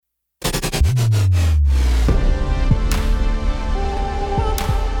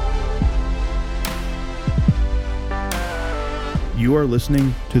You are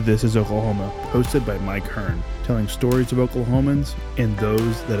listening to This is Oklahoma, hosted by Mike Hearn, telling stories of Oklahomans and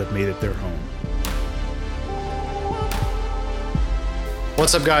those that have made it their home.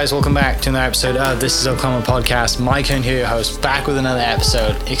 What's up, guys? Welcome back to another episode of This is Oklahoma Podcast. Mike Hearn here, your host, back with another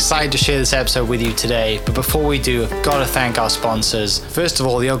episode. Excited to share this episode with you today, but before we do, I've got to thank our sponsors. First of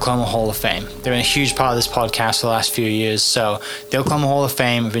all, the Oklahoma Hall of Fame. They've been a huge part of this podcast for the last few years. So the Oklahoma Hall of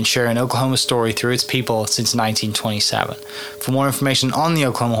Fame have been sharing Oklahoma's story through its people since 1927. For more information on the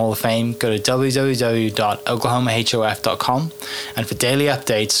Oklahoma Hall of Fame, go to www.oklahomahof.com. And for daily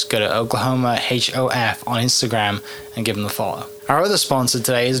updates, go to oklahomahof on Instagram and give them a follow. Our other sponsor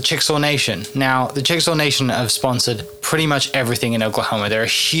today is the Chickasaw Nation. Now, the Chickasaw Nation have sponsored pretty much everything in Oklahoma. They're a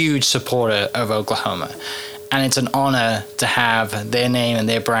huge supporter of Oklahoma, and it's an honor to have their name and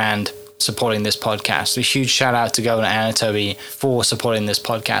their brand supporting this podcast. A huge shout out to Governor Anatobi for supporting this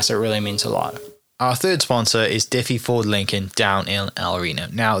podcast. It really means a lot. Our third sponsor is Diffie Ford Lincoln down in El Reno.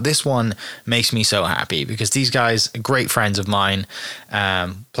 Now, this one makes me so happy because these guys are great friends of mine,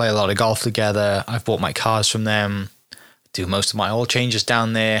 play a lot of golf together. I've bought my cars from them, do most of my oil changes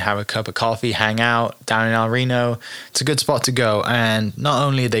down there, have a cup of coffee, hang out down in El Reno. It's a good spot to go. And not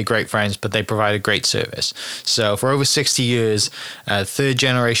only are they great friends, but they provide a great service. So for over 60 years, third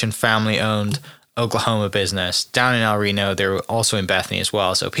generation family owned Oklahoma business down in El Reno. They're also in Bethany as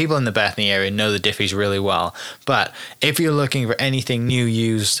well. So people in the Bethany area know the Diffies really well. But if you're looking for anything new,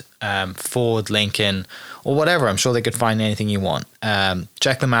 used, Ford, Lincoln, or whatever, I'm sure they could find anything you want.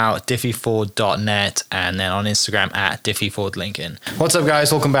 Check them out, diffieford.net, and then on Instagram at diffiefordlincoln. What's up,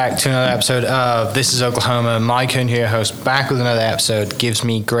 guys? Welcome back to another episode of This is Oklahoma. Mike Hearn here, host, back with another episode. Gives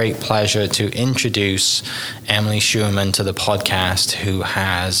me great pleasure to introduce Emily Schuermann to the podcast, who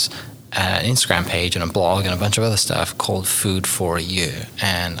has an Instagram page and a blog and a bunch of other stuff called Food for a Year.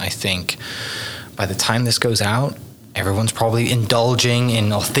 And I think by the time this goes out, everyone's probably indulging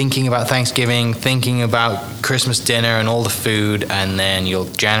in or thinking about Thanksgiving, thinking about Christmas dinner and all the food, and then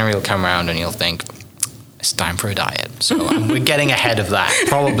January will come around and you'll think, it's time for a diet. So we're getting ahead of that,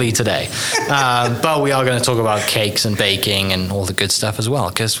 probably today. But we are going to talk about cakes and baking and all the good stuff as well,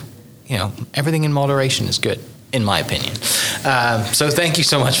 because, everything in moderation is good, in my opinion. So thank you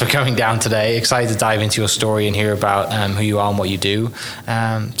so much for coming down today. Excited to dive into your story and hear about who you are and what you do.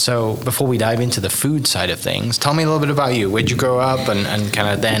 So before we dive into the food side of things, tell me a little bit about you. Where'd you grow up and kind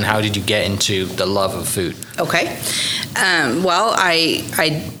of then how did you get into the love of food? Okay. Well,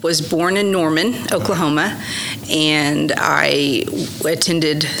 I was born in Norman, Oklahoma, and I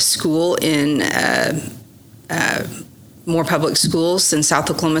attended school in more public schools in South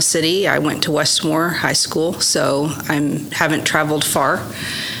Oklahoma City. I went to Westmore High School, so I haven't traveled far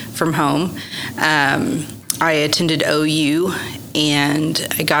from home. I attended OU, and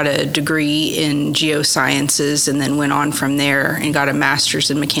I got a degree in geosciences and then went on from there and got a master's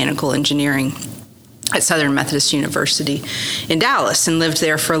in mechanical engineering at Southern Methodist University in Dallas and lived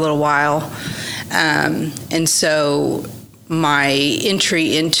there for a little while. And so my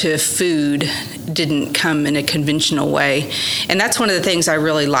entry into food didn't come in a conventional way. And that's one of the things I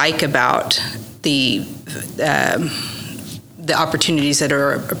really like about the opportunities that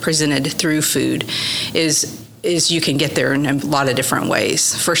are presented through food is you can get there in a lot of different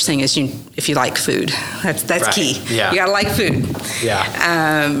ways. First thing is if you like food. That's right. Key. Yeah. You gotta like food. Yeah.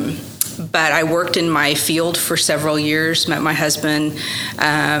 But I worked in my field for several years, met my husband,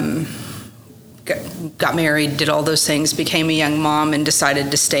 got married, did all those things, became a young mom, and decided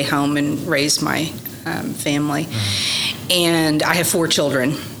to stay home and raise my family. Mm-hmm. And I have 4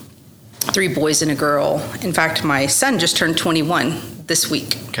 children, 3 boys and a girl. In fact, my son just turned 21 this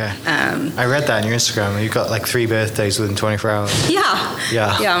week. Okay. I read that on your Instagram. You've got like 3 birthdays within 24 hours. Yeah.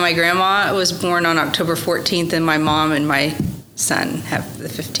 My grandma was born on October 14th, and my mom and my son have the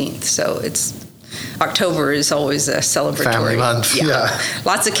 15th. So October is always a celebratory family month. Yeah.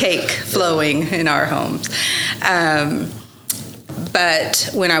 Lots of cake flowing in our homes. But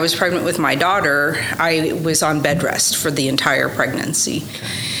when I was pregnant with my daughter, I was on bed rest for the entire pregnancy. Okay.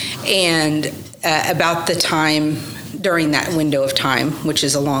 And about the time during that window of time, which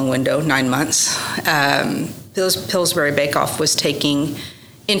is a long window, 9 months, Pillsbury Bake Off was taking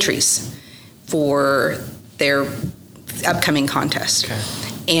entries for their upcoming contest. Okay.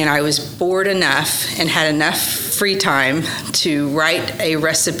 And I was bored enough and had enough free time to write a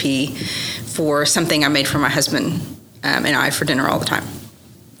recipe for something I made for my husband and I for dinner all the time.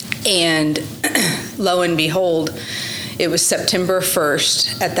 And lo and behold, it was September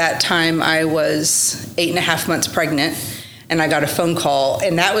 1st. At that time, I was 8.5 months pregnant, and I got a phone call.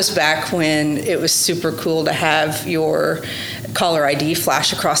 And that was back when it was super cool to have your caller ID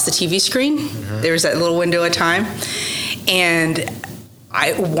flash across the TV screen. Mm-hmm. There was that little window of time. And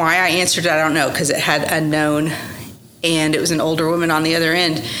why I answered it, I don't know, because it had unknown. And it was an older woman on the other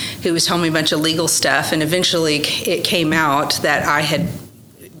end who was telling me a bunch of legal stuff. And eventually it came out that I had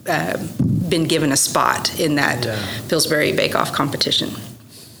been given a spot in that Pillsbury Bake Off competition.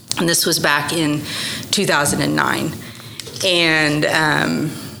 And this was back in 2009. And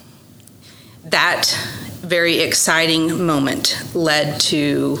that very exciting moment led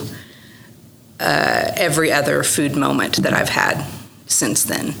to every other food moment that I've had since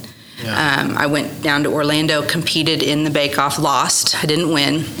then. Yeah. I went down to Orlando, competed in the Bake Off, lost. I didn't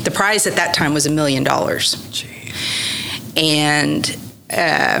win. The prize at that time was $1 million. Jeez. And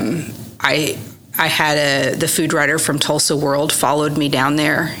I had the food writer from Tulsa World followed me down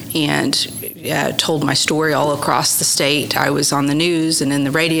there and told my story all across the state. I was on the news and in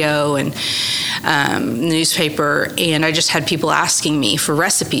the radio and the newspaper, and I just had people asking me for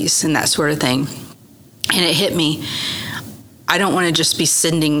recipes and that sort of thing. And it hit me. I don't want to just be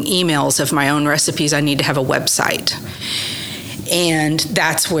sending emails of my own recipes. I need to have a website. And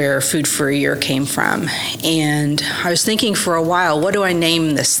that's where Food for a Year came from. And I was thinking for a while, what do I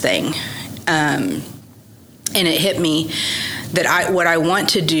name this thing? And it hit me that what I want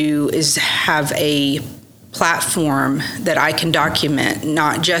to do is have a platform that I can document,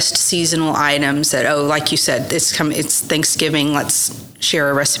 not just seasonal items that, like you said, it's Thanksgiving, let's share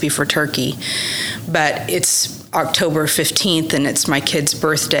a recipe for turkey. But it's October 15th and it's my kid's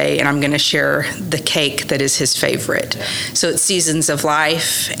birthday and I'm going to share the cake that is his favorite. Yeah. So it's seasons of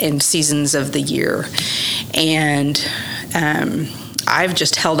life and seasons of the year. And I've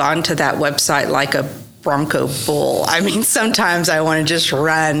just held on to that website like a Bronco bull. I mean, sometimes I want to just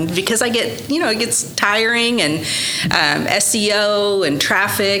run because it gets tiring, and SEO and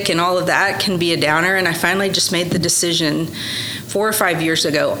traffic and all of that can be a downer. And I finally just made the decision 4 or 5 years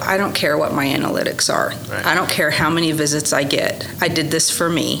ago, I don't care what my analytics are. Right. I don't care how many visits I get. I did this for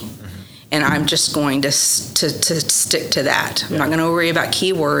me. And I'm just going to stick to that. I'm not going to worry about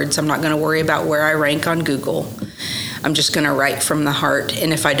keywords. I'm not going to worry about where I rank on Google. I'm just going to write from the heart.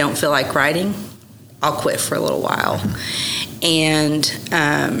 And if I don't feel like writing, I'll quit for a little while. And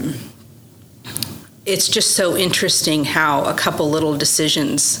it's just so interesting how a couple little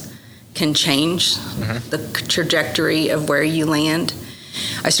decisions can change the trajectory of where you land.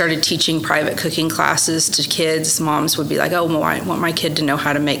 I started teaching private cooking classes to kids. Moms would be like, oh, well, I want my kid to know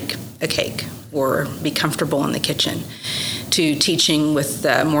how to make a cake or be comfortable in the kitchen, to teaching with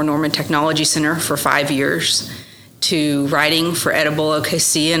the Moore Norman Technology Center for 5 years, to writing for Edible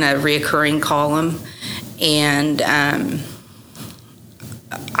OKC in a reoccurring column. And I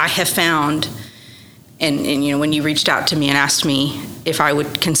have found, and when you reached out to me and asked me if I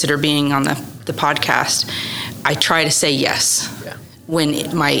would consider being on the podcast, I try to say yes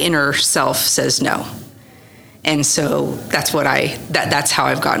when my inner self says no. And so that's that's how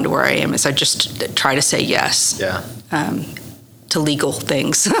I've gotten to where I am, is I just try to say yes. Yeah. To legal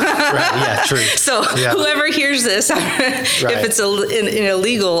things. Right, yeah, true. So whoever hears this, if it's an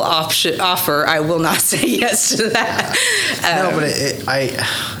illegal offer, I will not say yes to that. No, but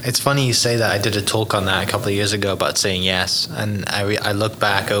it's funny you say that. I did a talk on that a couple of years ago about saying yes, and I look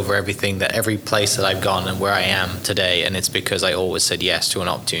back over every place that I've gone and where I am today, and it's because I always said yes to an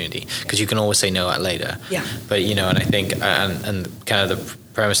opportunity, because you can always say no at later. Yeah. But and I think and kind of the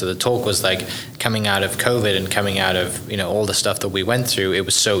premise of the talk was like, coming out of COVID and coming out of all the stuff that we went through, it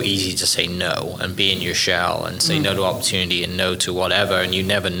was so easy to say no and be in your shell and say no to opportunity and no to whatever, and you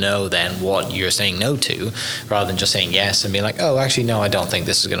never know then what you're saying no to, rather than just saying yes and being like, oh, actually no, I don't think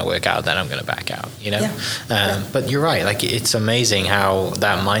this is going to work out, then I'm going to back out. But you're right, like, it's amazing how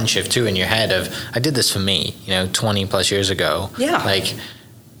that mind shift too in your head of, I did this for me 20 plus years ago. Like,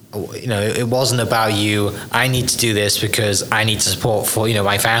 it wasn't about you, I need to do this because I need support for,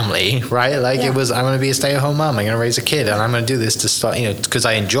 my family, right? Like, it was, I'm going to be a stay-at-home mom, I'm going to raise a kid, and I'm going to do this to start, because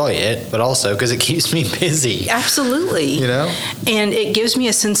I enjoy it, but also because it keeps me busy. Absolutely. And it gives me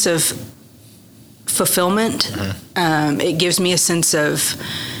a sense of fulfillment. It gives me a sense of,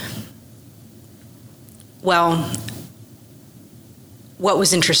 what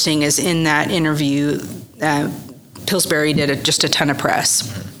was interesting is in that interview, Pillsbury did just a ton of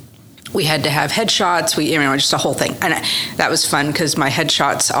press. We had to have headshots, just a whole thing. And that was fun because my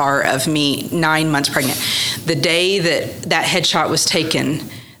headshots are of me 9 months pregnant. The day that headshot was taken,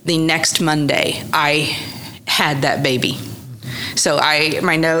 the next Monday, I had that baby. So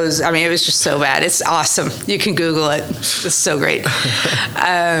my nose, it was just so bad. It's awesome. You can Google it. It's so great.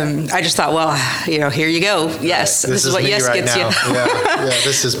 I just thought, here you go. Yes, this is what yes right gets now. you. Yeah,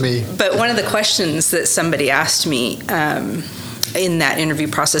 this is me. But one of the questions that somebody asked me, in that interview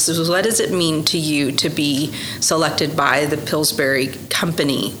process was, what does it mean to you to be selected by the Pillsbury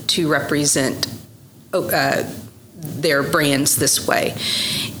company to represent their brands this way?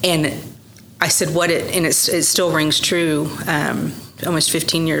 And I said, it still rings true almost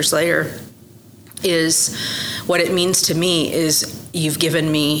 15 years later, is what it means to me is you've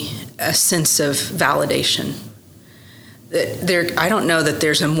given me a sense of validation. I don't know that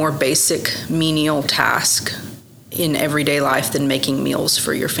there's a more basic menial task in everyday life than making meals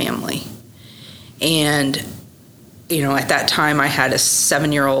for your family. And, at that time I had a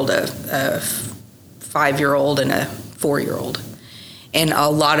 7-year-old, a 5-year-old, and a 4-year-old. And a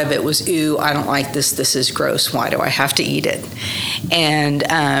lot of it was, ooh, I don't like this. This is gross. Why do I have to eat it?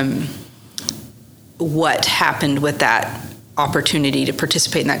 And what happened with that opportunity to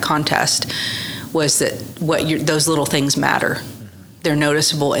participate in that contest was that those little things matter. They're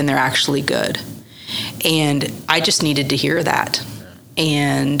noticeable and they're actually good. And I just needed to hear that.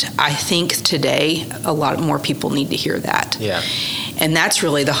 And I think today a lot more people need to hear that. Yeah. And that's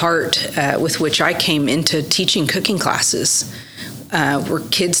really the heart with which I came into teaching cooking classes, where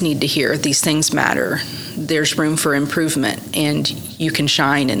kids need to hear these things matter. There's room for improvement, and you can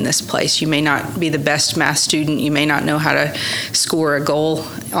shine in this place. You may not be the best math student. You may not know how to score a goal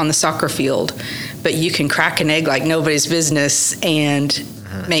on the soccer field, but you can crack an egg like nobody's business and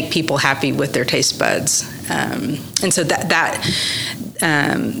make people happy with their taste buds. And so that's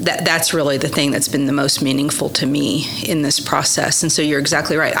really the thing that's been the most meaningful to me in this process. And so you're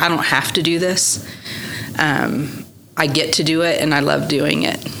exactly right. I don't have to do this. I get to do it, and I love doing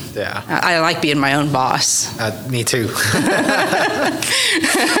it. Yeah. I like being my own boss. Me too.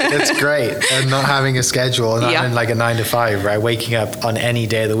 It's great. And not having a schedule, not having like a 9 to 5, right? Waking up on any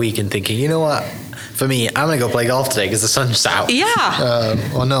day of the week and thinking, you know what? For me, I'm going to go play golf today because the sun's out. Yeah.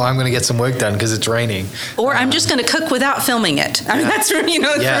 Or no, I'm going to get some work done because it's raining. Or I'm just going to cook without filming it. I mean, that's for me. True.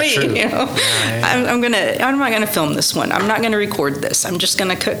 I'm not going to film this one. I'm not going to record this. I'm just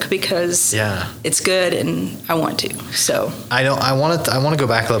going to cook because it's good and I want to. So I want to go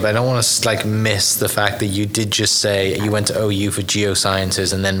back a little bit. I don't want to miss the fact that you did just say you went to OU for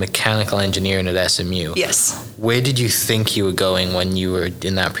geosciences and then mechanical engineering at SMU. Yes. Where did you think you were going when you were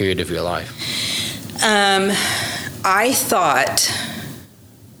in that period of your life? I thought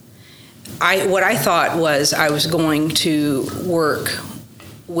was I was going to work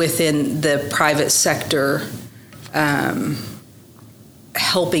within the private sector,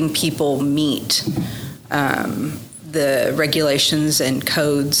 helping people meet the regulations and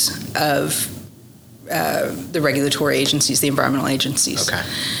codes of the regulatory agencies, the environmental agencies,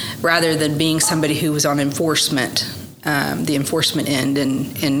 rather than being somebody who was on enforcement. The enforcement end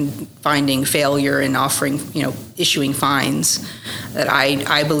and finding failure and offering, issuing fines. That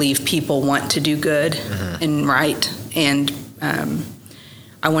I believe people want to do good and right, and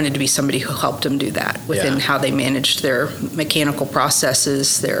I wanted to be somebody who helped them do that within how they managed their mechanical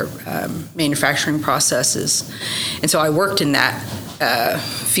processes, their manufacturing processes, and so I worked in that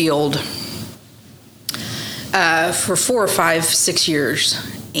field for 4 or 5, 6 years,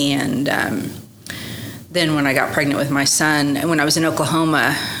 and then when I got pregnant with my son, and when I was in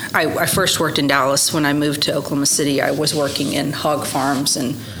Oklahoma, I first worked in Dallas. When I moved to Oklahoma City, I was working in hog farms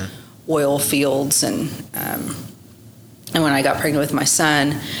and oil fields. And when I got pregnant with my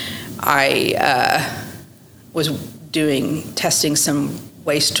son, I was testing some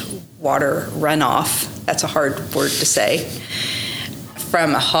wastewater runoff. That's a hard word to say.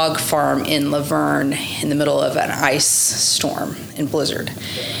 From a hog farm in Laverne in the middle of an ice storm and blizzard.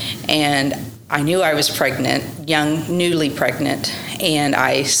 And I knew I was pregnant, newly pregnant, and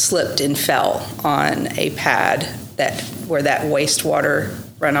I slipped and fell on a pad where that wastewater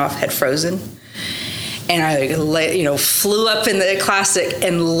runoff had frozen. And I flew up in the classic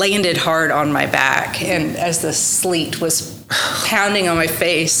and landed hard on my back. And as the sleet was pounding on my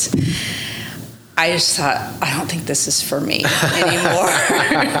face, I just thought, I don't think this is for me anymore.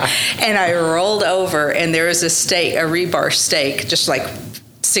 And I rolled over, and there was a rebar stake, just like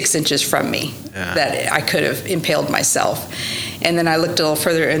 6 inches from me that I could have impaled myself. And then I looked a little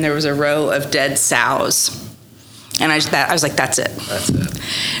further, and there was a row of dead sows. And I was like, that's it. That's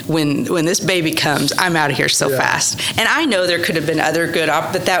it. When this baby comes, I'm out of here so fast. And I know there could have been other good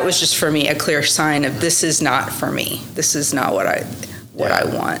but that was just for me a clear sign of this is not for me. This is not what I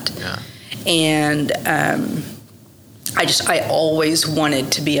want. Yeah. And I always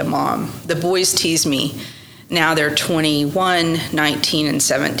wanted to be a mom. The boys tease me. Now they're 21, 19, and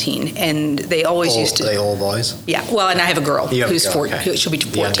 17, and they always used to. Are they all boys? Yeah. Well, and I have a girl who's 14. Okay. She'll be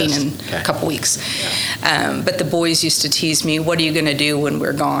 14 in a couple weeks. Yeah. But the boys used to tease me, "What are you going to do when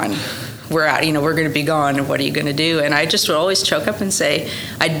we're gone?" we're out, we're going to be gone, and what are you going to do? And I just would always choke up and say,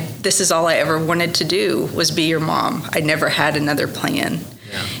 this is all I ever wanted to do, was be your mom. I never had another plan.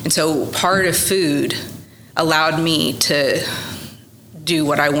 Yeah. And so part of food allowed me to do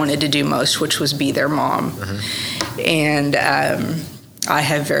what I wanted to do most, which was be their mom. Mm-hmm. And I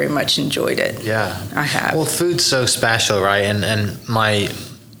have very much enjoyed it. Yeah, I have. Well, food's so special, right? And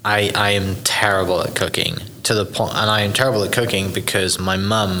I am terrible at cooking, to the point, and I am terrible at cooking because my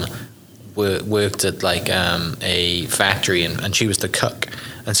mum worked at like a factory, and she was the cook,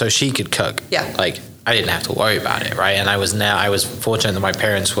 and so she could cook. Yeah. Like, I didn't have to worry about it, right? And I was fortunate that my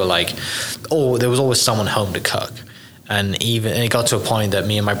parents were like, there was always someone home to cook. And it got to a point that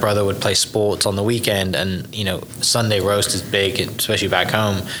me and my brother would play sports on the weekend, and Sunday roast is big, especially back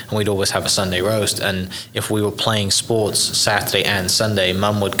home, and we'd always have a Sunday roast. And if we were playing sports Saturday and Sunday,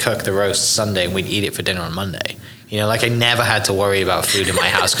 Mum would cook the roast Sunday, and we'd eat it for dinner on Monday. Like I never had to worry about food in my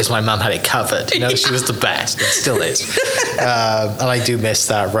house because my mum had it covered. She was the best, and still is. And I do miss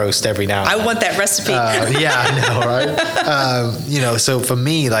that roast every now and then. I want that recipe. Yeah, I know, right? So for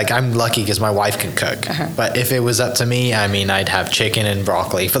me, like, I'm lucky because my wife can cook. Uh-huh. But if it was up to me, I mean, I'd have chicken and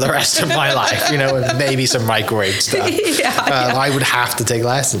broccoli for the rest of my life, and maybe some microwave stuff. I would have to take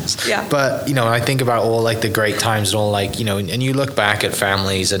lessons. Yeah. But, when I think about all, like, the great times and all, like, and you look back at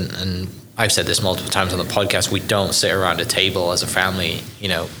families and I've said this multiple times on the podcast, we don't sit around a table as a family.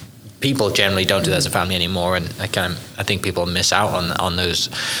 People generally don't do that as a family anymore, and I think people miss out on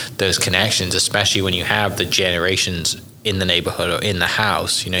those connections, especially when you have the generations in the neighborhood or in the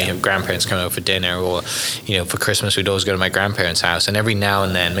house. You have grandparents coming over for dinner, or for Christmas we'd always go to my grandparents' house, and every now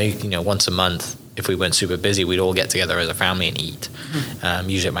and then, maybe once a month, if we weren't super busy, we'd all get together as a family and eat. Mm-hmm.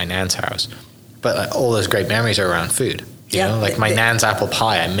 Usually at my nan's house. But all those great memories are around food. Like my nan's apple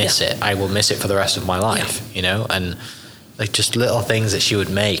pie, I miss it. I will miss it for the rest of my life, and like just little things that she would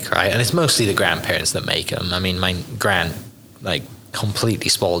make, right? And it's mostly the grandparents that make them. I mean, my gran, like, completely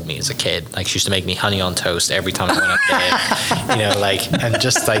spoiled me as a kid. Like, she used to make me honey on toast every time I went up there, and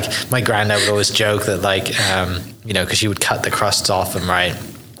just like my granddad would always joke that, like, because she would cut the crusts off them, right?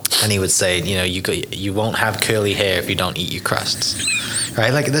 And he would say, you won't have curly hair if you don't eat your crusts.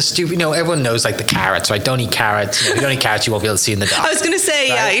 Right, like the stupid. Everyone knows, like, the carrots, right? Don't eat carrots. If you don't eat carrots, you won't be able to see in the dark. I was gonna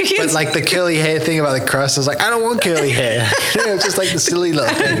say, right? Yeah. But like the curly hair thing about the crust, I was like, I don't want curly hair. Just like the silly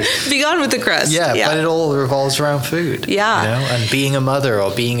little thing. Be gone with the crust. Yeah, but it all revolves around food. Yeah, and being a mother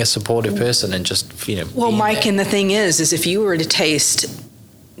or being a supportive person, and just Well, Mike, and the thing is if you were to taste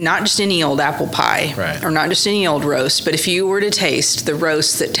not just any old apple pie, right, or not just any old roast, but if you were to taste the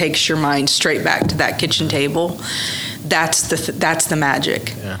roast that takes your mind straight back to that kitchen table, that's the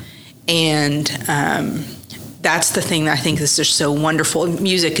magic. Yeah. And that's the thing that I think is just so wonderful.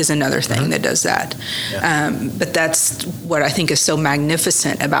 Music is another thing that does that. Yeah. But that's what I think is so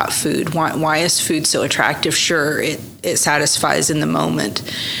magnificent about food. Why is food so attractive? Sure, it satisfies in the moment.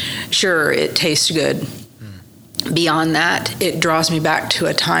 Sure, it tastes good. Beyond that, it draws me back to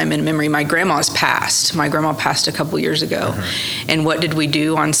a time in memory. My grandma passed a couple years ago. And what did we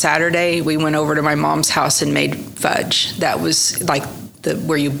do on Saturday? We went over to my mom's house and made fudge. That was like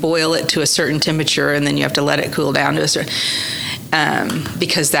where you boil it to a certain temperature, and then you have to let it cool down to a certain,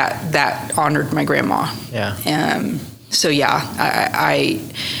 because that honored my grandma. Yeah. So yeah,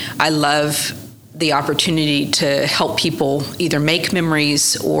 I love the opportunity to help people either make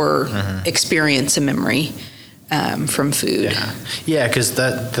memories or experience a memory from food. Yeah, because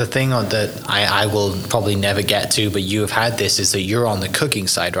the thing that I will probably never get to, but you have had this, is that you're on the cooking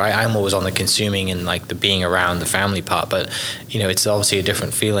side, right? I'm always on the consuming and like the being around the family part, but it's obviously a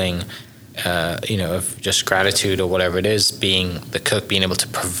different feeling, of just gratitude or whatever it is, being the cook, being able to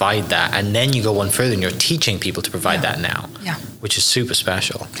provide that, and then you go one further and you're teaching people to provide that now, which is super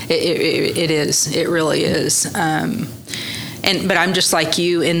special. It is. It really is. But I'm just like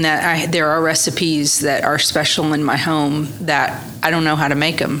you in that there are recipes that are special in my home that I don't know how to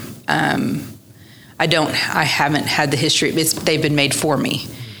make them. I haven't had the history. They've been made for me.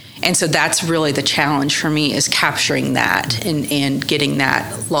 And so that's really the challenge for me, is capturing that and getting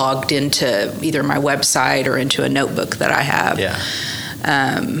that logged into either my website or into a notebook that I have. Yeah.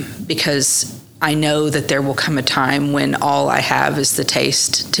 Because I know that there will come a time when all I have is the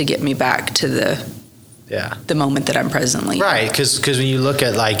taste to get me back to the the moment that I'm presently in. Right, because when you look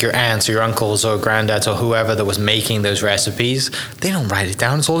at like your aunts or your uncles or granddads or whoever that was making those recipes, they don't write it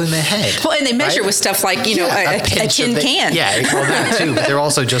down. It's all in their head. Well, and they measure with stuff like, a tin can. Yeah, well, that too. But they're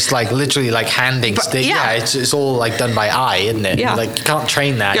also just like literally like handing. It's all like done by eye, isn't it? Yeah. Like you can't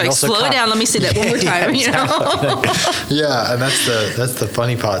train that. You're like, slow it down. Let me see that one more time. Yeah, and that's the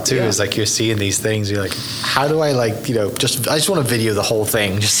funny part too. Is like you're seeing these things. You're like, how do I like I just want to video the whole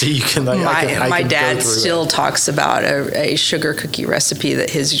thing just so you can like. My dad still talks about a sugar cookie recipe that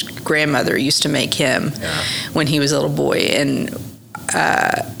his grandmother used to make him when he was a little boy, and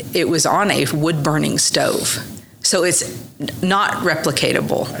it was on a wood burning stove, so it's not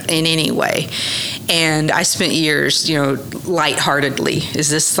replicatable in any way. And I spent years, lightheartedly, is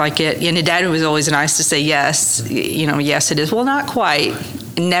this like it? And Dad was always nice to say yes, yes it is. Well, not quite.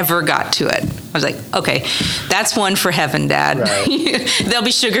 Never got to it. I was like, okay, that's one for heaven, Dad. Right. There'll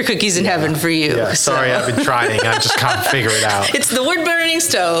be sugar cookies in heaven for you. Yeah, sorry, I've been trying. I just can't figure it out. It's the wood-burning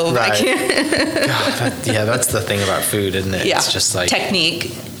stove. Right. God, that's the thing about food, isn't it? Yeah. It's just like...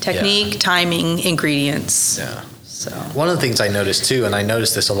 Technique, timing, ingredients. Yeah. So one of the things I noticed, too, and I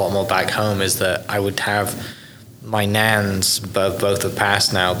noticed this a lot more back home, is that I would have... My nans, both have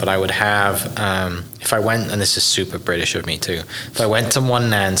passed now, but I would have, if I went, and this is super British of me too, if I went to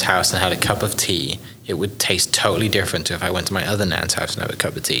one nan's house and had a cup of tea, it would taste totally different to if I went to my other nan's house and had a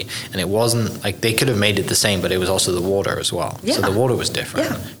cup of tea. And it wasn't, like, they could have made it the same, but it was also the water as well. Yeah. So the water was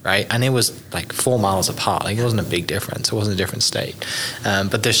different, right? And it was like 4 miles apart. Like, it wasn't a big difference. It wasn't a different state.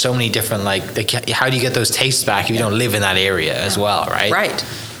 But there's so many different, like, how do you get those tastes back if you don't live in that area as well, right? Right.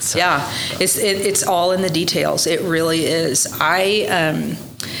 So, it's all in the details. It really is.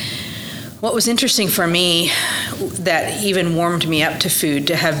 What was interesting for me that even warmed me up to food,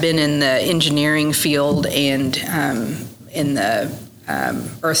 to have been in the engineering field and in the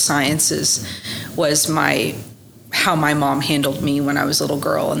earth sciences, was how my mom handled me when I was a little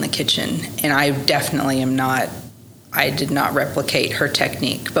girl in the kitchen. And I definitely I did not replicate her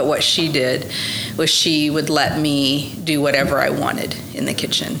technique, but what she did was she would let me do whatever I wanted in the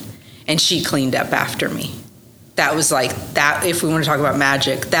kitchen, and she cleaned up after me. That was like that. If we want to talk about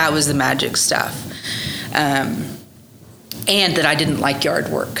magic, that was the magic stuff. And that I didn't like yard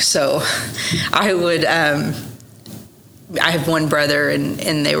work, so I would. I have one brother,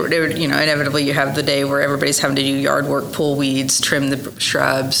 and they were inevitably you have the day where everybody's having to do yard work, pull weeds, trim the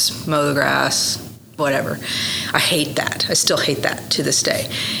shrubs, mow the grass, whatever. I hate that. I still hate that to this day.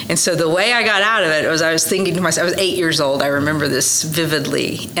 And so the way I got out of it was I was thinking to myself, I was 8 years old. I remember this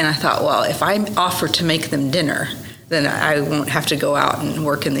vividly. And I thought, well, if I offer to make them dinner, then I won't have to go out and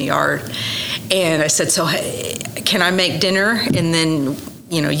work in the yard. And I said, so hey, can I make dinner? And then,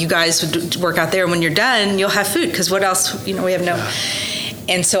 you guys would work out there. When you're done, you'll have food. Because what else? We have no.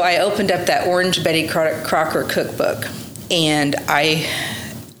 And so I opened up that orange Betty Crocker cookbook. And I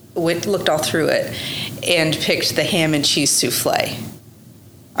looked all through it and picked the ham and cheese souffle.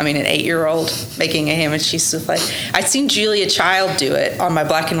 I mean, an 8-year-old making a ham and cheese souffle. I'd seen Julia Child do it on my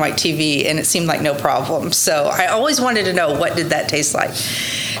black and white TV, and it seemed like no problem. So I always wanted to know, what did that taste like?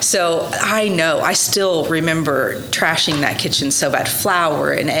 So I still remember trashing that kitchen so bad.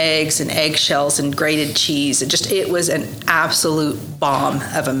 Flour and eggs and eggshells and grated cheese. It was an absolute bomb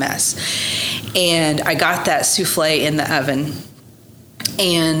of a mess. And I got that souffle in the oven,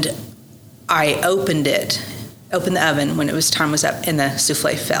 and I opened the oven when time was up, and the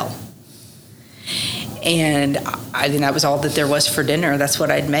souffle fell. And I think that was all that there was for dinner. That's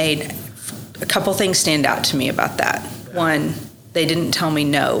what I'd made. A couple things stand out to me about that. One, they didn't tell me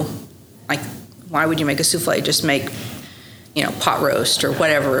no. Like, why would you make a souffle? Just make, pot roast or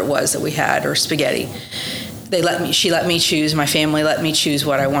whatever it was that we had, or spaghetti. She let me choose, my family let me choose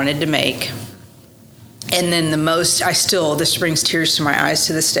what I wanted to make. And then this brings tears to my eyes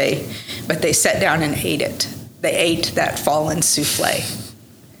to this day, but they sat down and ate it. They ate that fallen souffle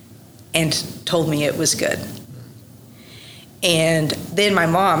and told me it was good. And then my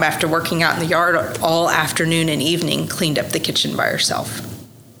mom, after working out in the yard all afternoon and evening, cleaned up the kitchen by herself.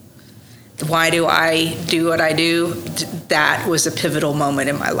 Why do I do what I do? That was a pivotal moment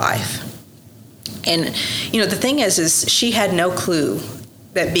in my life. And, the thing is she had no clue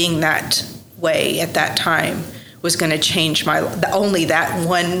that being that way at that time was going to change only that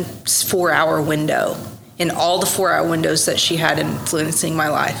 1 4-hour window, and all the 4-hour windows that she had influencing my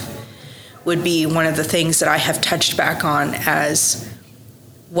life would be one of the things that I have touched back on as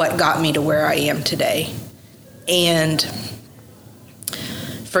what got me to where I am today. And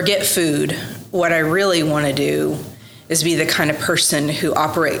forget food. What I really want to do is be the kind of person who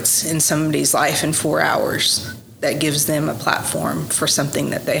operates in somebody's life in 4 hours that gives them a platform for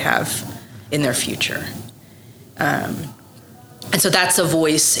something that they have in their future. And so that's a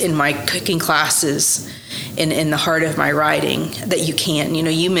voice in my cooking classes, in the heart of my writing, that you can.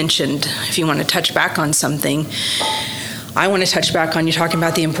 You mentioned, if you want to touch back on something, I want to touch back on you talking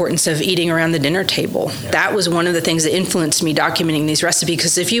about the importance of eating around the dinner table. Yeah. That was one of the things that influenced me documenting these recipes,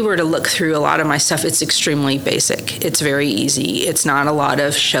 because if you were to look through a lot of my stuff, it's extremely basic. It's very easy. It's not a lot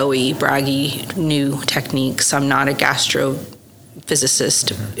of showy, braggy, new techniques. I'm not a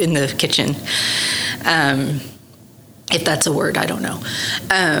gastrophysicist in the kitchen. If that's a word, I don't know.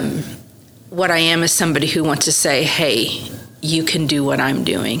 What I am is somebody who wants to say, hey, you can do what I'm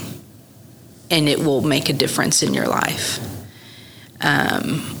doing, and it will make a difference in your life.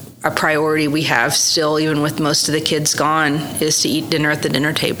 A priority we have still, even with most of the kids gone, is to eat dinner at the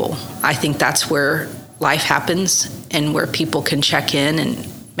dinner table. I think that's where life happens and where people can check in and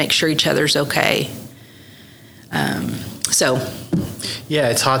make sure each other's okay. Yeah,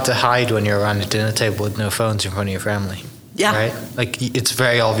 it's hard to hide when you're around a dinner table with no phones in front of your family. Yeah. Right? Like, it's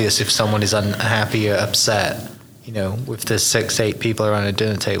very obvious if someone is unhappy or upset, with the 6-8 people around a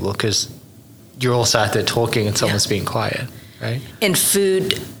dinner table, because you're all sat there talking and someone's being quiet, right? And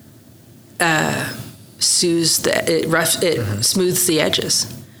food smooths the edges.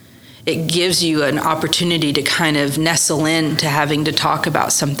 It gives you an opportunity to kind of nestle in to having to talk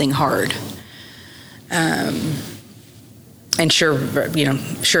about something hard. And sure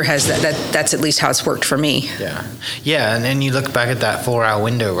has that's at least how it's worked for me. Yeah, and then you look back at that 4-hour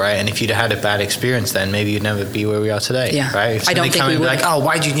window, right? And if you'd had a bad experience, then maybe you'd never be where we are today, right? If I don't think we would. Like, oh,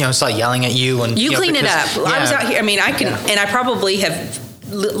 why'd you start yelling at you? And you clean it up. I was out here. I mean, I can, and I probably have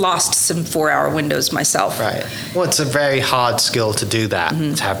lost some 4-hour windows myself. Right. Well, it's a very hard skill to do that,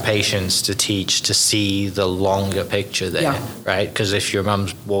 to have patience, to teach, to see the longer picture there, right? Because if your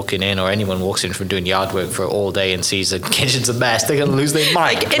mum's walking in, or anyone walks in from doing yard work for all day and sees the kitchen's a mess, they're going to lose their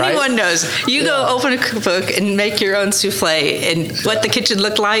mind. Like anyone knows. You go open a cookbook and make your own souffle, and what the kitchen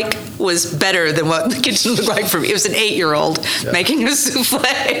looked like was better than what the kitchen looked like for me. It was an 8-year-old making a souffle.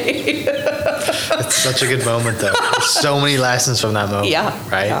 It's such a good moment, though. There's so many lessons from that moment. Yeah.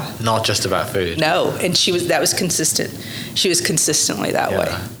 Right? Yeah. Not just about food. No, and that was consistent. She was consistently that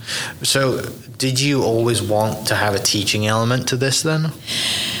way. So, did you always want to have a teaching element to this then?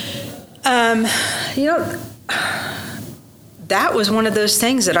 That was one of those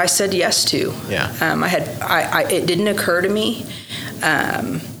things that I said yes to. Yeah. It didn't occur to me.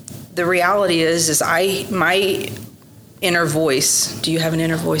 The reality is my inner voice. Do you have an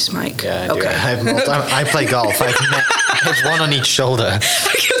inner voice, Mike? Yeah, I do. I play golf. I have one on each shoulder.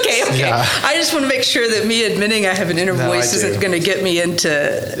 Okay. Yeah. I just want to make sure that me admitting I have an inner voice isn't going to get me into,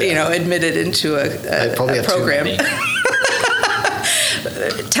 admitted into a program.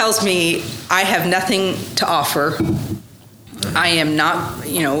 It tells me I have nothing to offer. I am not,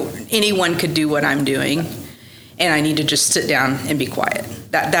 anyone could do what I'm doing, and I need to just sit down and be quiet.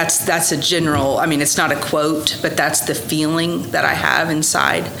 That's a general, it's not a quote, but that's the feeling that I have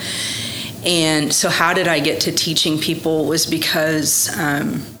inside. And so how did I get to teaching people was because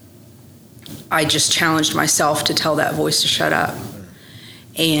I just challenged myself to tell that voice to shut up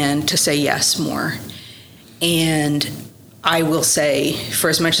and to say yes more. And I will say, for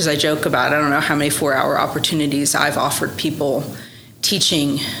as much as I joke about, I don't know how many 4-hour opportunities I've offered people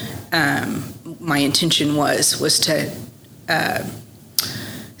teaching, my intention was to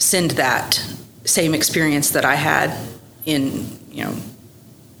send that same experience that I had in,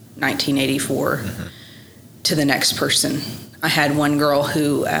 1984 to the next person. I had one girl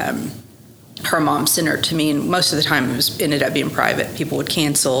who, her mom sent her to me, and most of the time it ended up being private. People would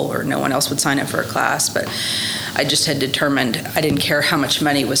cancel or no one else would sign up for a class, but I just had determined I didn't care how much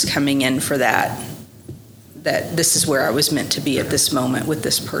money was coming in for that this is where I was meant to be at this moment with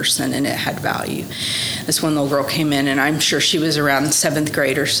this person, and it had value. This one little girl came in, and I'm sure she was around 7th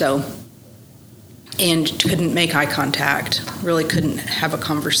grade or so, and couldn't make eye contact, really couldn't have a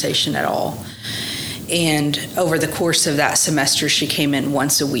conversation at all. And over the course of that semester, she came in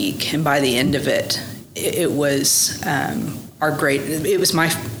once a week, and by the end of it, it was it was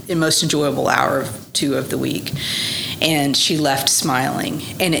my most enjoyable hour or 2 of the week. And she left smiling,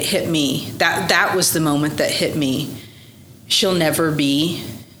 and it hit me. That was the moment that hit me. She'll never be,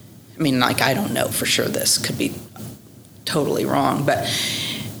 I don't know for sure, this could be totally wrong, but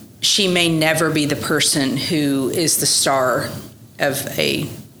she may never be the person who is the star of a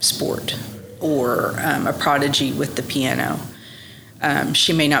sport or a prodigy with the piano.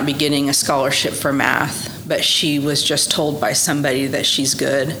 She may not be getting a scholarship for math, but she was just told by somebody that she's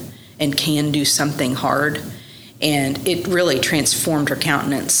good and can do something hard. And it really transformed her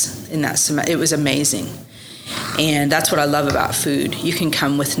countenance in that semester. It was amazing. And that's what I love about food. You can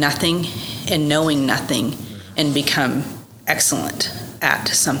come with nothing and knowing nothing and become excellent at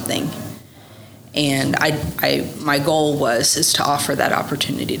something. And my goal is to offer that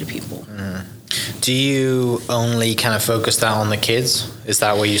opportunity to people. Do you only kind of focus that on the kids? Is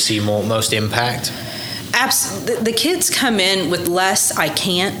that where you see most impact? The kids come in with less "I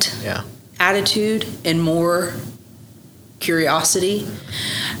can't" attitude and more curiosity.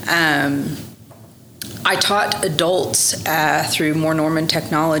 I taught adults through More Norman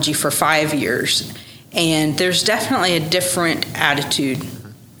Technology for 5 years, and there's definitely a different attitude,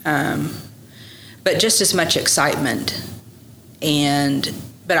 but just as much excitement.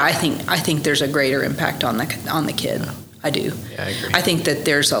 But I think there's a greater impact on the kid. I do. Yeah, I agree. I think that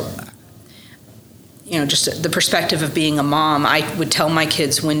there's just the perspective of being a mom. I would tell my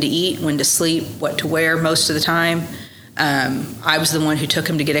kids when to eat, when to sleep, what to wear most of the time. I was the one who took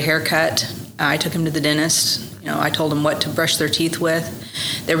them to get a haircut. I took them to the dentist. I told them what to brush their teeth with.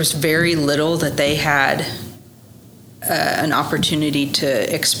 There was very little that they had an opportunity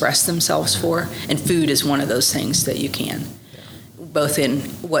to express themselves for, and food is one of those things that you can, both in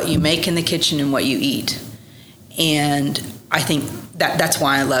what you make in the kitchen and what you eat. And I think that's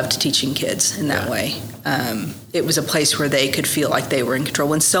why I loved teaching kids in that way. It was a place where they could feel like they were in control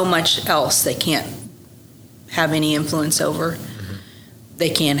when so much else they can't have any influence over. They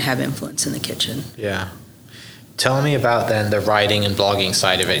can have influence in the kitchen. Yeah. Tell me about then the writing and blogging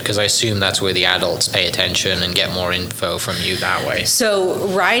side of it, because I assume that's where the adults pay attention and get more info from you that way. So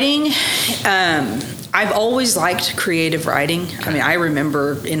writing, I've always liked creative writing. Okay. I mean, I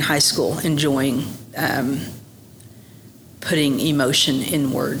remember in high school enjoying putting emotion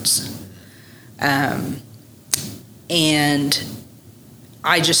in words. And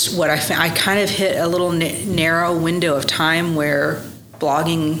I kind of hit a little narrow window of time where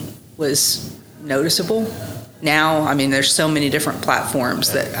blogging was noticeable. Now, I mean, there's so many different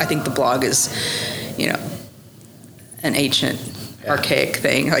platforms that I think the blog is, an ancient, archaic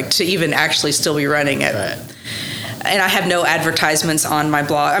thing, like to even actually still be running it. Right. And I have no advertisements on my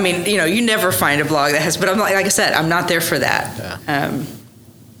blog. I mean, you never find a blog that has, but like I said, I'm not there for that. Yeah.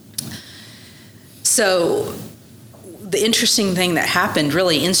 So the interesting thing that happened,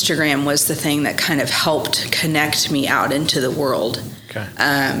 really, Instagram was the thing that kind of helped connect me out into the world. Okay.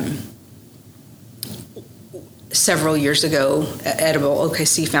 Several years ago, Edible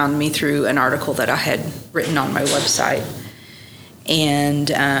OKC found me through an article that I had written on my website. And,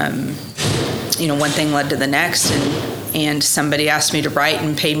 one thing led to the next, and somebody asked me to write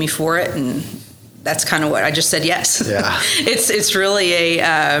and paid me for it, and that's kind of what I just said yes. Yeah. It's really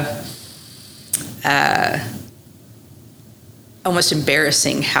almost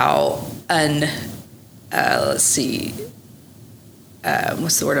embarrassing how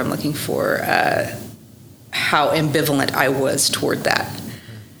what's the word I'm looking for? How ambivalent I was toward that.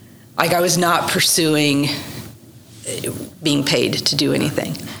 Like, I was not pursuing being paid to do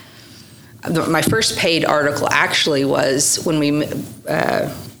anything. My first paid article actually was when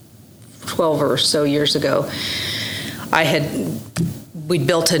 12 or so years ago, we'd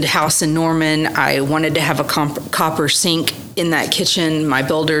built a house in Norman. I wanted to have a copper sink in that kitchen. My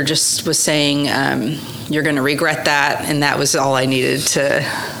builder just was saying, you're going to regret that. And that was all I needed to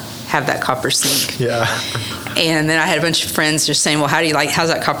have that copper sink. Yeah. And then I had a bunch of friends just saying, well, how's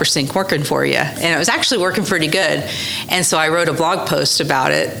that copper sink working for you? And it was actually working pretty good. And so I wrote a blog post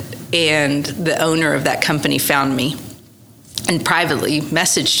about it, and the owner of that company found me and privately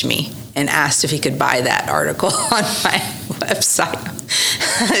messaged me and asked if he could buy that article on my website.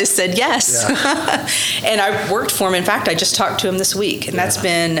 I said yes. Yeah. And I worked for him. In fact, I just talked to him this week, and that's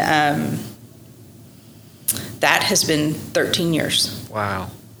been, that has been 13 years. Wow.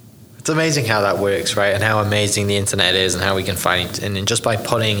 It's amazing how that works, right? And how amazing the internet is, and how we can find, and just by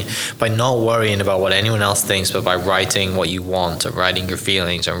not worrying about what anyone else thinks, but by writing what you want, and writing your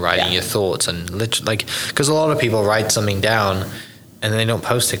feelings, and writing your thoughts, and literally, because a lot of people write something down and they don't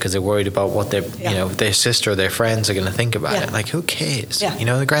post it because they're worried about what their sister or their friends are going to think about it. Like, who cares? Yeah. In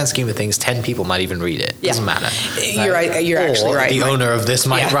the grand scheme of things, 10 people might even read it. Doesn't matter. You're right. You're actually right. The owner of this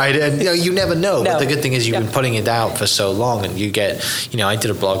might write it, and you never know. No. But the good thing is you've been putting it out for so long, and you get, I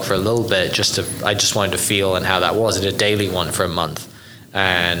did a blog for a little bit I just wanted to feel and how that was. I did a daily one for a month,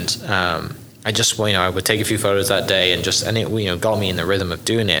 and I just, I would take a few photos that day, and it got me in the rhythm of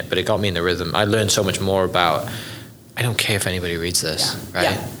doing it. But it got me in the rhythm. I learned so much more about, I don't care if anybody reads this, right?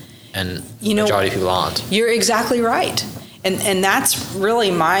 Yeah. And the majority of people aren't. You're exactly right. And that's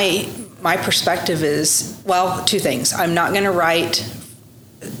really my perspective is, well, two things. I'm not going to write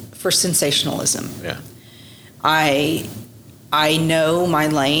for sensationalism. Yeah. I know my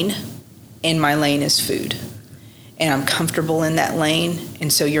lane, and my lane is food. and I'm comfortable in that lane.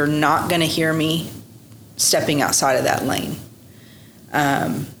 And so you're not going to hear me stepping outside of that lane.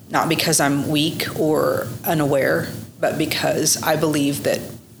 Not because I'm weak or unaware, but because I believe that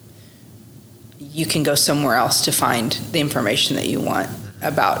you can go somewhere else to find the information that you want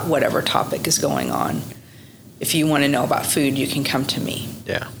about whatever topic is going on. If you want to know about food, you can come to me.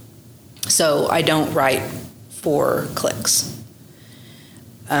 Yeah. So I don't write for clicks.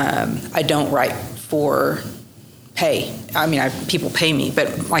 I don't write for pay. I mean, people pay me,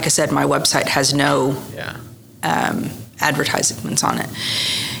 but like I said, my website has no advertisements on it.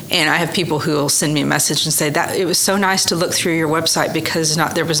 And I have people who will send me a message and say that it was so nice to look through your website because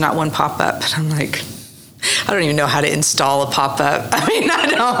there was not one pop-up. And I'm like, I don't even know how to install a pop-up. I mean, I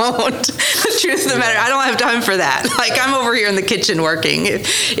don't. The truth of the matter, I don't have time for that. Like, I'm over here in the kitchen working.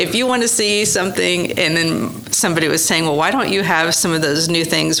 If you want to see something, and then somebody was saying, well, why don't you have some of those new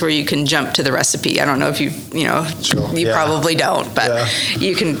things where you can jump to the recipe? I don't know if you probably don't, but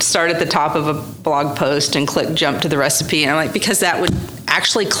you can start at the top of a blog post and click jump to the recipe. And I'm like, because that would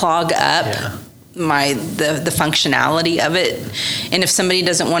actually clog up the functionality of it. And if somebody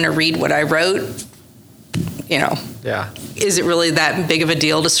doesn't want to read what I wrote, is it really that big of a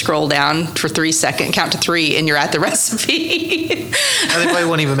deal to scroll down for 3 seconds, count to 3, and you're at the recipe? And they probably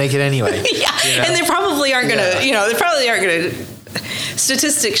won't even make it anyway. And they probably aren't going to,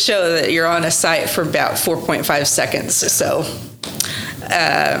 statistics show that you're on a site for about 4.5 seconds. So,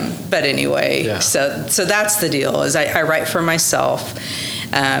 but anyway, so that's the deal, is I write for myself.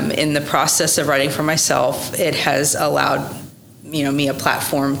 In the process of writing for myself, it has allowed, me a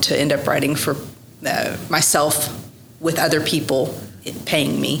platform to end up writing for myself with other people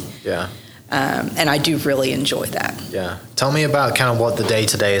paying me. And I do really enjoy that. Tell me about kind of what the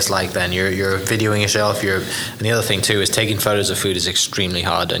day-to-day is like then. You're videoing yourself. And the other thing too is taking photos of food is extremely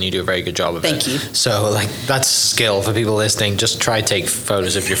hard, and you do a very good job of it. Thank you. So that's skill for people listening. Just try take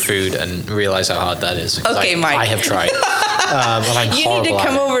photos of your food and realize how hard that is. Okay, Mike. I have tried. I'm you need to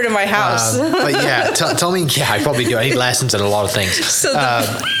come over to my house. But tell me. I probably do. I need lessons in a lot of things.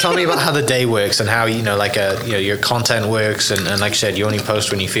 Tell me about how the day works and how your content works, and like I said, you only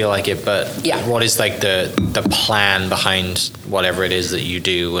post when you feel like it. But what is like the plan behind whatever it is that you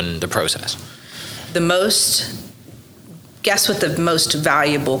do and the process? Guess what the most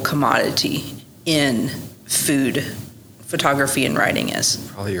valuable commodity in food photography and writing is?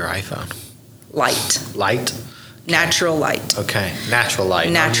 Probably your iPhone. Light. Natural light. Okay. Natural light.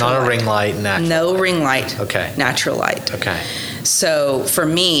 Not light. A ring light. Natural. No light. ring light. Okay. Natural light. Okay. So for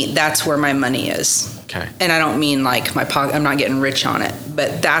me, that's where my money is. Okay. And I don't mean like my pocket. I'm not getting rich on it,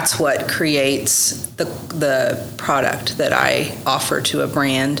 but that's what creates the product that I offer to a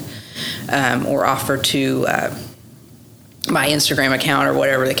brand, or offer to my Instagram account, or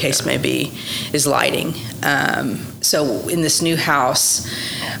whatever the case may be, is lighting. So in this new house,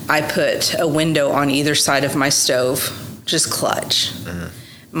 I put a window on either side of my stove, just clutch. Mm-hmm.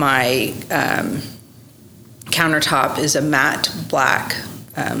 My countertop is a matte black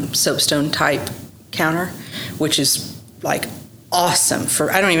soapstone type counter, which is like awesome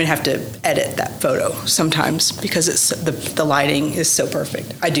I don't even have to edit that photo sometimes because it's the lighting is so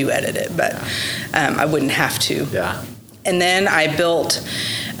perfect. I do edit it, but I wouldn't have to. And then I built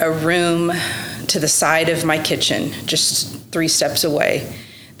a room to the side of my kitchen, just 3 steps away.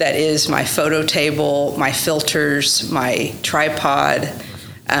 That is my photo table, my filters, my tripod,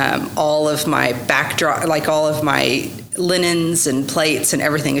 all of my backdrop, like all of my linens and plates and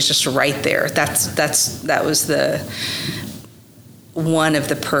everything is just right there. That was one of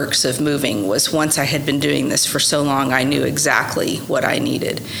the perks of moving, was once I had been doing this for so long, I knew exactly what I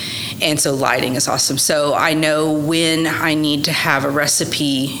needed. And so lighting is awesome. So I know when I need to have a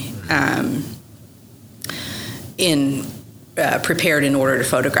recipe prepared in order to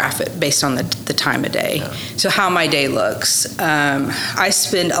photograph it based on the time of day. So how my day looks. I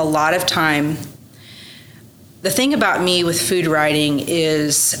spend a lot of time. The thing about me with food writing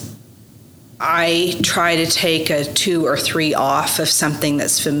is I try to take a 2 or 3 off of something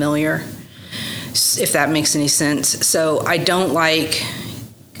that's familiar, if that makes any sense. So I don't like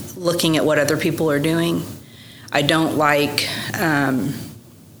looking at what other people are doing. I don't like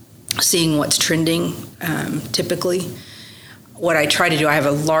seeing what's trending, typically. What I try to do, I have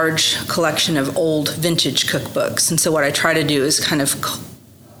a large collection of old vintage cookbooks, and so what I try to do is kind of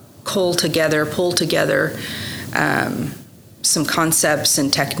pull together some concepts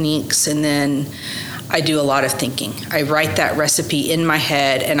and techniques, and then I do a lot of thinking. I write that recipe in my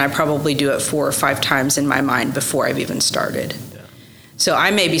head, and I probably do it 4 or 5 times in my mind before I've even started. So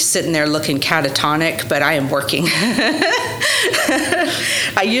I may be sitting there looking catatonic, but I am working.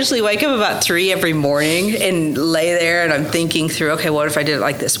 I usually wake up about 3 every morning and lay there, and I'm thinking through, okay, what if I did it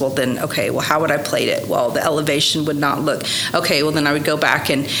like this? Well, then, okay, well, how would I plate it? Well, the elevation would not look. Okay, well, then I would go back.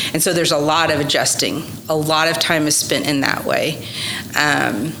 And so there's a lot of adjusting. A lot of time is spent in that way.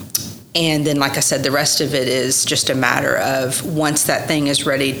 And then, like I said, the rest of it is just a matter of once that thing is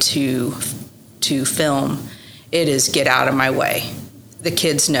ready to film, it is get out of my way. The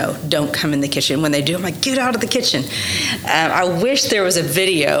kids know, don't come in the kitchen. When they do, I'm like, get out of the kitchen. I wish there was a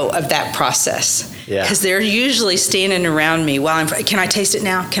video of that process. Yeah. Because they're usually standing around me while can I taste it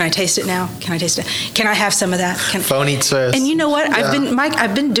now? Can I taste it now? Can I taste it? Can I have some of that? Phone eats first. And you know what? Yeah.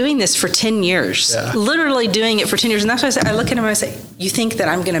 I've been doing this for 10 years. Yeah. Literally doing it for 10 years. And that's why I look at them and I say, you think that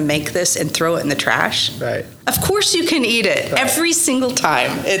I'm going to make this and throw it in the trash? Right. Of course you can eat it. Right. Every single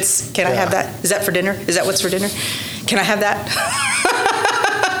time. Can I have that? Is that for dinner? Is that what's for dinner? Can I have that?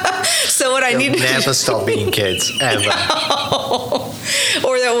 So what I need to never stop being kids, ever. No.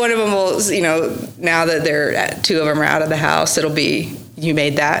 Or that one of them will, now that 2 of them are out of the house, it'll be, you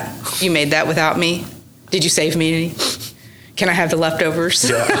made that without me? Did you save me any? Can I have the leftovers?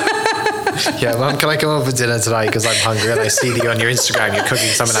 Yeah. Yeah, Mom, can I come over for dinner tonight because I'm hungry and I see that on your Instagram you're cooking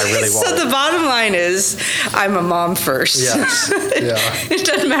something I really want. So the bottom line is I'm a mom first. Yes. Yeah. It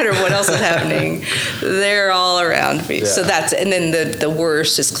doesn't matter what else is happening. They're all around me. Yeah. So that's, and then the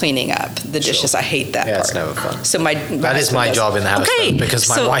worst is cleaning up the dishes. I hate that part. It's never fun. So that is my job in the house because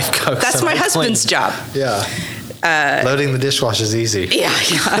my wife cooks. That's my husband's job. Yeah. Loading the dishwasher is easy. Yeah.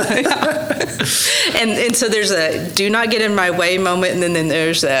 And so there's a do not get in my way moment, and then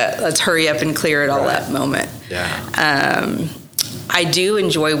there's a let's hurry up and clear it all up moment. Yeah. I do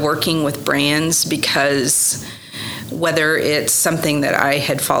enjoy working with brands because whether it's something that I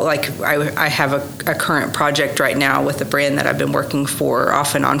had followed, like I have a current project right now with a brand that I've been working for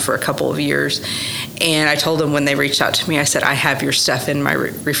off and on for a couple of years. And I told them when they reached out to me, I said, I have your stuff in my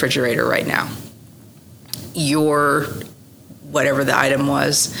refrigerator right now. Your, whatever the item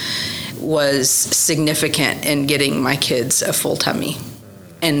was significant in getting my kids a full tummy.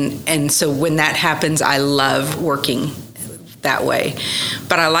 And so when that happens, I love working that way.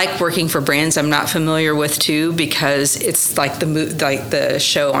 But I like working for brands I'm not familiar with too, because it's like the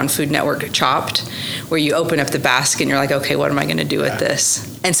show on Food Network, Chopped, where you open up the basket and you're like, okay, what am I going to do with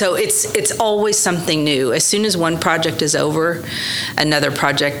this? And so it's always something new. As soon as one project is over, another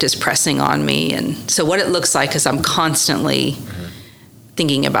project is pressing on me. And so what it looks like is I'm constantly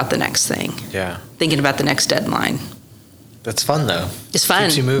thinking about the next thing. Yeah. Thinking about the next deadline. That's fun though. It's fun.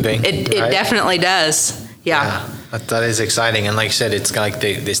 Keeps you moving. It definitely does. Yeah. That is exciting, and like you said, it's like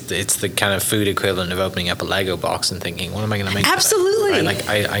it's the kind of food equivalent of opening up a Lego box and thinking, what am I going to make? Absolutely. Right? Like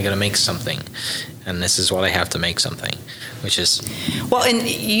I got to make something, and this is what I have to make something, which is well. And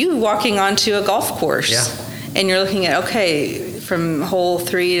you walking onto a golf course, and you're looking at from hole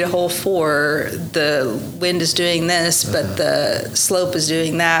 3 to hole 4, the wind is doing this, but the slope is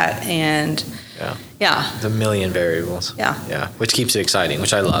doing that, and the million variables. Yeah, which keeps it exciting,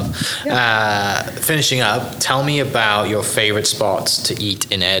 which I love. Yeah. Finishing up, tell me about your favorite spots to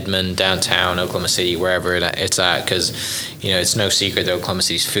eat in Edmond, downtown, Oklahoma City, wherever it's at, because it's no secret that Oklahoma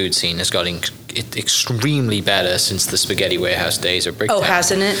City's food scene has gotten extremely better since the Spaghetti Warehouse days of Bricktown. Oh,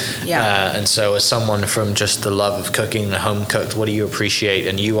 hasn't it? Yeah. And so as someone from just the love of cooking and home cooked, what do you appreciate?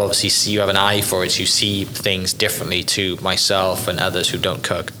 And you obviously you have an eye for it, so you see things differently to myself and others who don't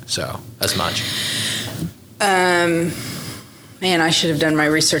cook as much. Man, I should have done my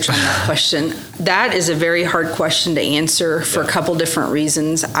research on that question. That is a very hard question to answer for a couple different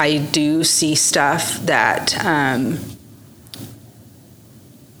reasons. I do see stuff that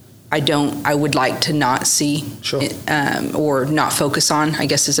I would like to not see, or not focus on, I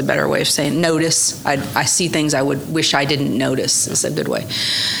guess is a better way of saying notice. I see things I would wish I didn't notice is a good way.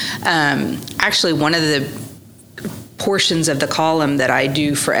 Actually, one of the portions of the column that I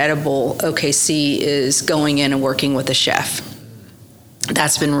do for Edible OKC is going in and working with a chef.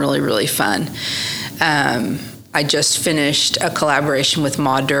 That's been really, really fun. I just finished a collaboration with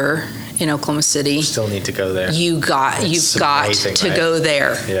Ma Dur in Oklahoma City. Still need to go there. You've got amazing, to go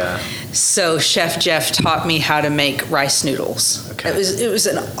there. Yeah. So Chef Jeff taught me how to make rice noodles. Okay. It was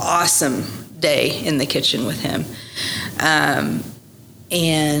an awesome day in the kitchen with him.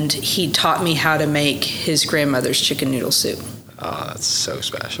 And he taught me how to make his grandmother's chicken noodle soup. Oh, that's so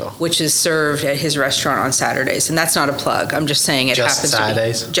special. Which is served at his restaurant on Saturdays. And that's not a plug. I'm just saying it happens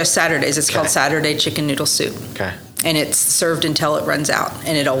Saturdays? to be. Just Saturdays. It's called Saturday Chicken Noodle Soup. Okay. And it's served until it runs out.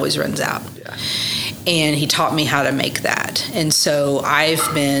 And it always runs out. Yeah. And he taught me how to make that. And so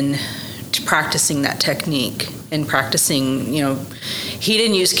I've been practicing that technique and practicing, He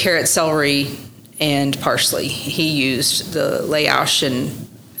didn't use carrot, celery, and parsley. He used the Laotian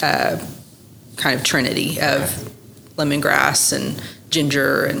kind of trinity of lemongrass and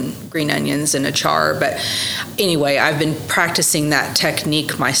ginger and green onions and achar. But anyway, I've been practicing that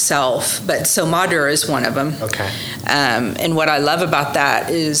technique myself. But so Madura is one of them. Okay. And what I love about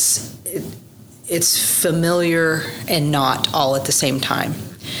that is it's familiar and not all at the same time.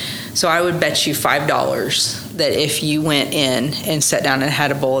 So I would bet you $5 that if you went in and sat down and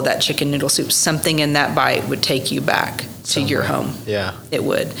had a bowl of that chicken noodle soup, something in that bite would take you back to your home. Yeah. It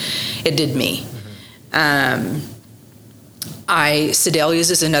would. It did me.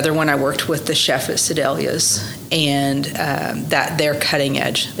 Sedalia's is another one. I worked with the chef at Sedalia's, and that they're cutting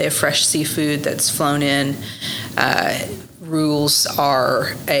edge. They have fresh seafood that's flown in. Rules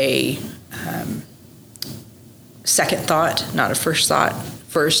are a second thought, not a first thought.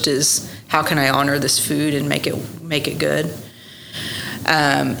 First is, how can I honor this food and make it good?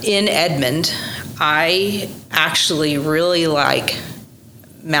 In Edmond, I actually really like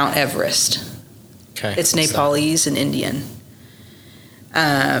Mount Everest. Okay. It's Nepalese and Indian.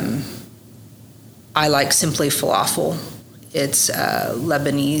 I like simply falafel. It's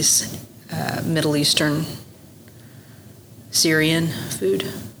Lebanese, Middle Eastern, Syrian food.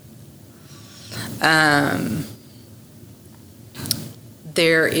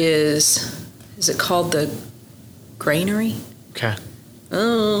 There is it called the granary? Okay.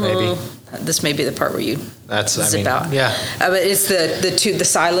 Oh, maybe. This may be the part where you zip out. Yeah. But it's the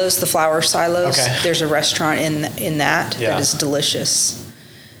silos, the flour silos. Okay. There's a restaurant in that is delicious.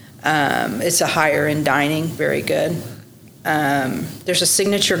 It's a higher end dining, very good. There's a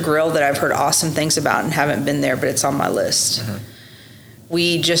signature grill that I've heard awesome things about and haven't been there, but it's on my list. Mm-hmm.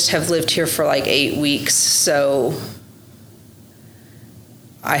 We just have lived here for like 8 weeks, so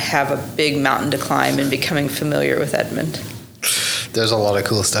I have a big mountain to climb in becoming familiar with Edmond. There's a lot of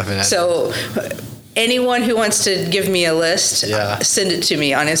cool stuff in it. So anyone who wants to give me a list, send it to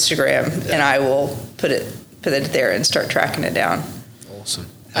me on Instagram, and I will put it there and start tracking it down. Awesome.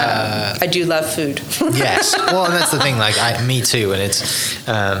 I do love food. Yes. Well, and that's the thing. Like, me too. And it's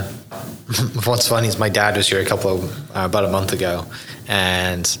what's funny is my dad was here about a month ago,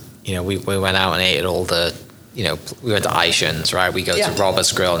 and we went out and ate at all the. We went to Aishan's, right? We go to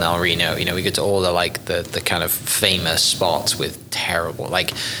Robert's Grill in El Reno. We go to all the kind of famous spots with terrible,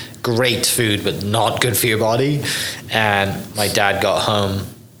 like, great food, but not good for your body. And my dad got home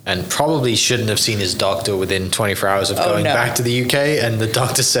and probably shouldn't have seen his doctor within 24 hours of going back to the UK. And the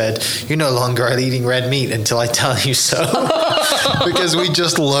doctor said, "You're no longer eating red meat until I tell you so." Because we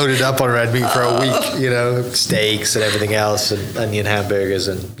just loaded up on red meat for a week, steaks and everything else, and onion hamburgers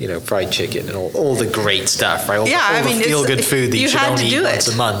and, fried chicken and all the great stuff, right? All the feel-good food that you should only eat once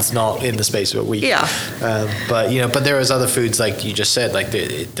a month, not in the space of a week. Yeah. But there is other foods, like you just said, like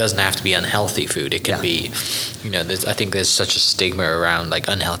it doesn't have to be unhealthy food. It can be, I think there's such a stigma around, like,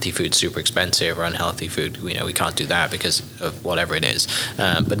 unhealthy food super expensive, or unhealthy food, we can't do that because of whatever it is.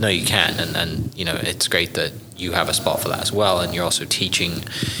 But no, you can, and it's great that you have a spot for that as well, and you're also teaching,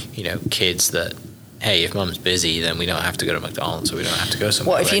 kids that, hey, if mom's busy, then we don't have to go to McDonald's, or we don't have to go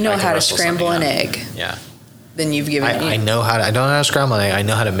somewhere. Well, if you know how to scramble an egg, then you've given. I know how to. I don't know how to scramble an egg. I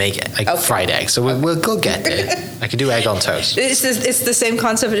know how to make fried eggs. So we'll go get there. I can do egg on toast. It's the same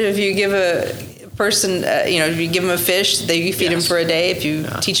concept. If you give a person, if you give them a fish, you feed them for a day. If you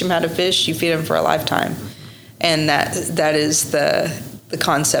teach them how to fish, you feed them for a lifetime, and that is the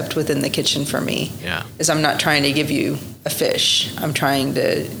concept within the kitchen for me. Yeah, is I'm not trying to give you a fish. I'm trying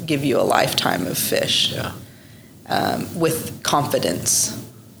to give you a lifetime of fish. Yeah, with confidence.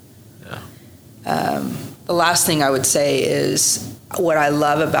 Yeah. The last thing I would say is what I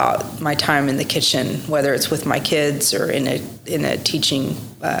love about my time in the kitchen, whether it's with my kids or in a teaching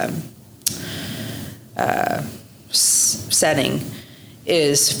setting,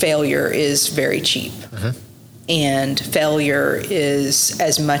 is failure is very cheap. Mm-hmm. And failure is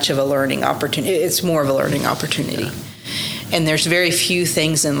as much of a learning opportunity. It's more of a learning opportunity. Yeah. And there's very few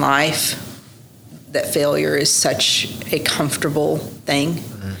things in life that failure is such a comfortable thing.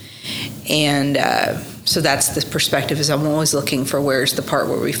 Mm-hmm. And so that's the perspective, is I'm always looking for where's the part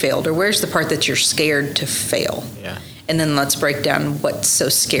where we failed, or where's the part that you're scared to fail. Yeah. And then let's break down what's so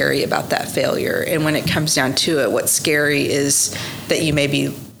scary about that failure. And when it comes down to it, what's scary is that you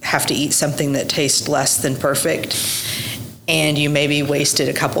maybe have to eat something that tastes less than perfect, and you maybe wasted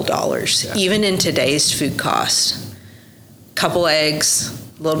a couple dollars. Yeah. Even in today's food cost, a couple eggs,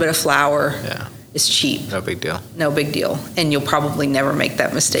 a little bit of flour. Yeah. It's cheap. No big deal. No big deal. And you'll probably never make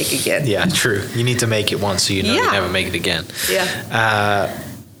that mistake again. Yeah, true. You need to make it once so you know you never make it again. Yeah.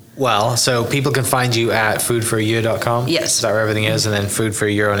 Well, so people can find you at foodforayear.com. Yes. Is that where everything is? And then Food for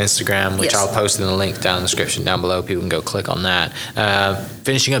a Year on Instagram, which Yes. I'll post in the link down in the description down below. People can go click on that.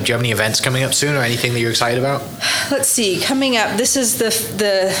 Finishing up, do you have any events coming up soon or anything that you're excited about? Let's see. Coming up, this is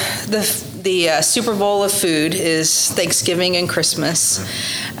the Super Bowl of food is Thanksgiving and Christmas.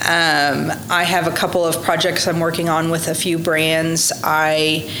 I have a couple of projects I'm working on with a few brands.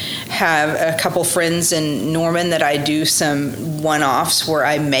 I have a couple friends in Norman that I do some one-offs where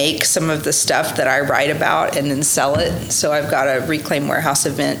I make some of the stuff that I write about and then sell it. So I've got a Reclaim Warehouse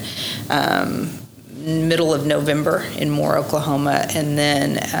event middle of November in Moore, Oklahoma, and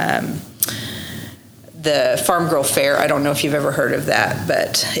then the Farm Girl Fair. I don't know if you've ever heard of that,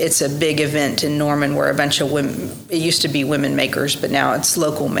 but it's a big event in Norman where a bunch of women, it used to be women makers, but now it's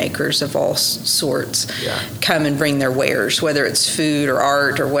local makers of all sorts, come and bring their wares, whether it's food or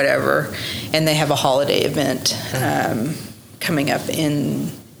art or whatever. And they have a holiday event coming up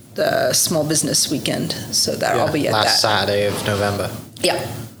in the Small Business Weekend. So that I'll be at last that. Saturday of November.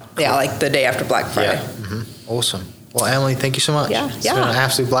 Yeah, like the day after Black Friday. Yeah. Mm-hmm. Awesome. Well, Emily, thank you so much. It's been an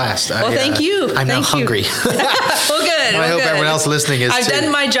absolute blast. Well, thank you. I'm now hungry. Well, good. I hope everyone else listening is I've too.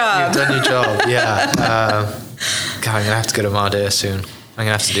 done my job. You've done your job, yeah. God, I'm going to have to go to Marder soon. I'm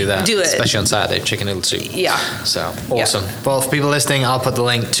going to have to do that. Do it. Especially on Saturday, chicken noodle soup. Yeah. So, awesome. Yeah. Well, for people listening, I'll put the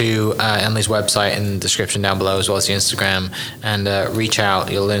link to Emily's website in the description down below, as well as the Instagram. And reach out.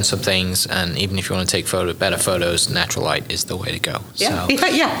 You'll learn some things. And even if you want to take better photos, natural light is the way to go. Yeah.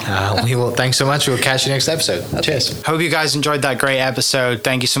 So, thanks so much. We'll catch you next episode. Okay. Cheers. Hope you guys enjoyed that great episode.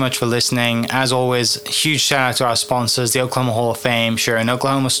 Thank you so much for listening. As always, huge shout out to our sponsors, the Oklahoma Hall of Fame, sharing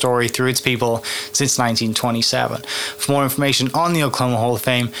Oklahoma story through its people since 1927. For more information on the Oklahoma Hall of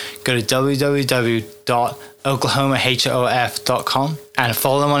Fame, go to www.oklahomahof.com and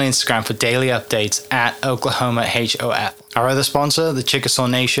follow them on Instagram for daily updates at oklahomahof. Our other sponsor, the Chickasaw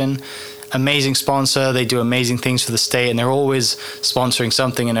Nation, amazing sponsor. They do amazing things for the state, and they're always sponsoring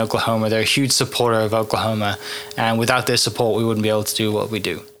something in Oklahoma. They're a huge supporter of Oklahoma, and without their support, we wouldn't be able to do what we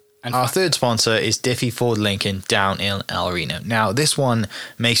do. And our third sponsor is Diffie Ford Lincoln down in El Reno. Now, this one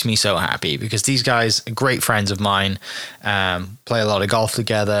makes me so happy because these guys are great friends of mine, play a lot of golf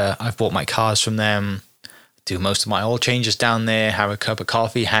together. I've bought my cars from them, do most of my oil changes down there, have a cup of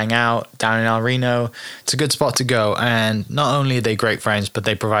coffee, hang out down in El Reno. It's a good spot to go. And not only are they great friends, but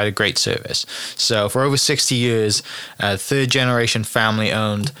they provide a great service. So for over 60 years, third generation family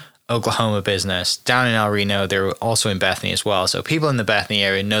owned Oklahoma business down in El Reno. They're also in Bethany as well, so people in the Bethany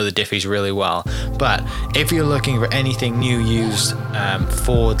area know the Diffies really well. But if you're looking for anything new, used,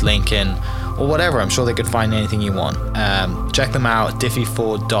 Ford, Lincoln, or whatever, I'm sure they could find anything you want. Check them out,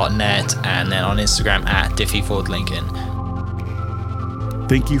 diffieford.net, and then on Instagram at diffiefordlincoln.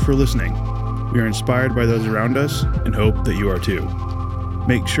 Thank you for listening. We are inspired by those around us and hope that you are too.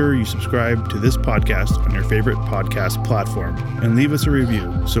 Make sure you subscribe to this podcast on your favorite podcast platform and leave us a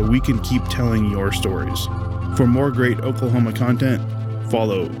review so we can keep telling your stories. For more great Oklahoma content,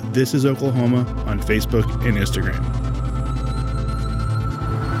 follow This Is Oklahoma on Facebook and Instagram.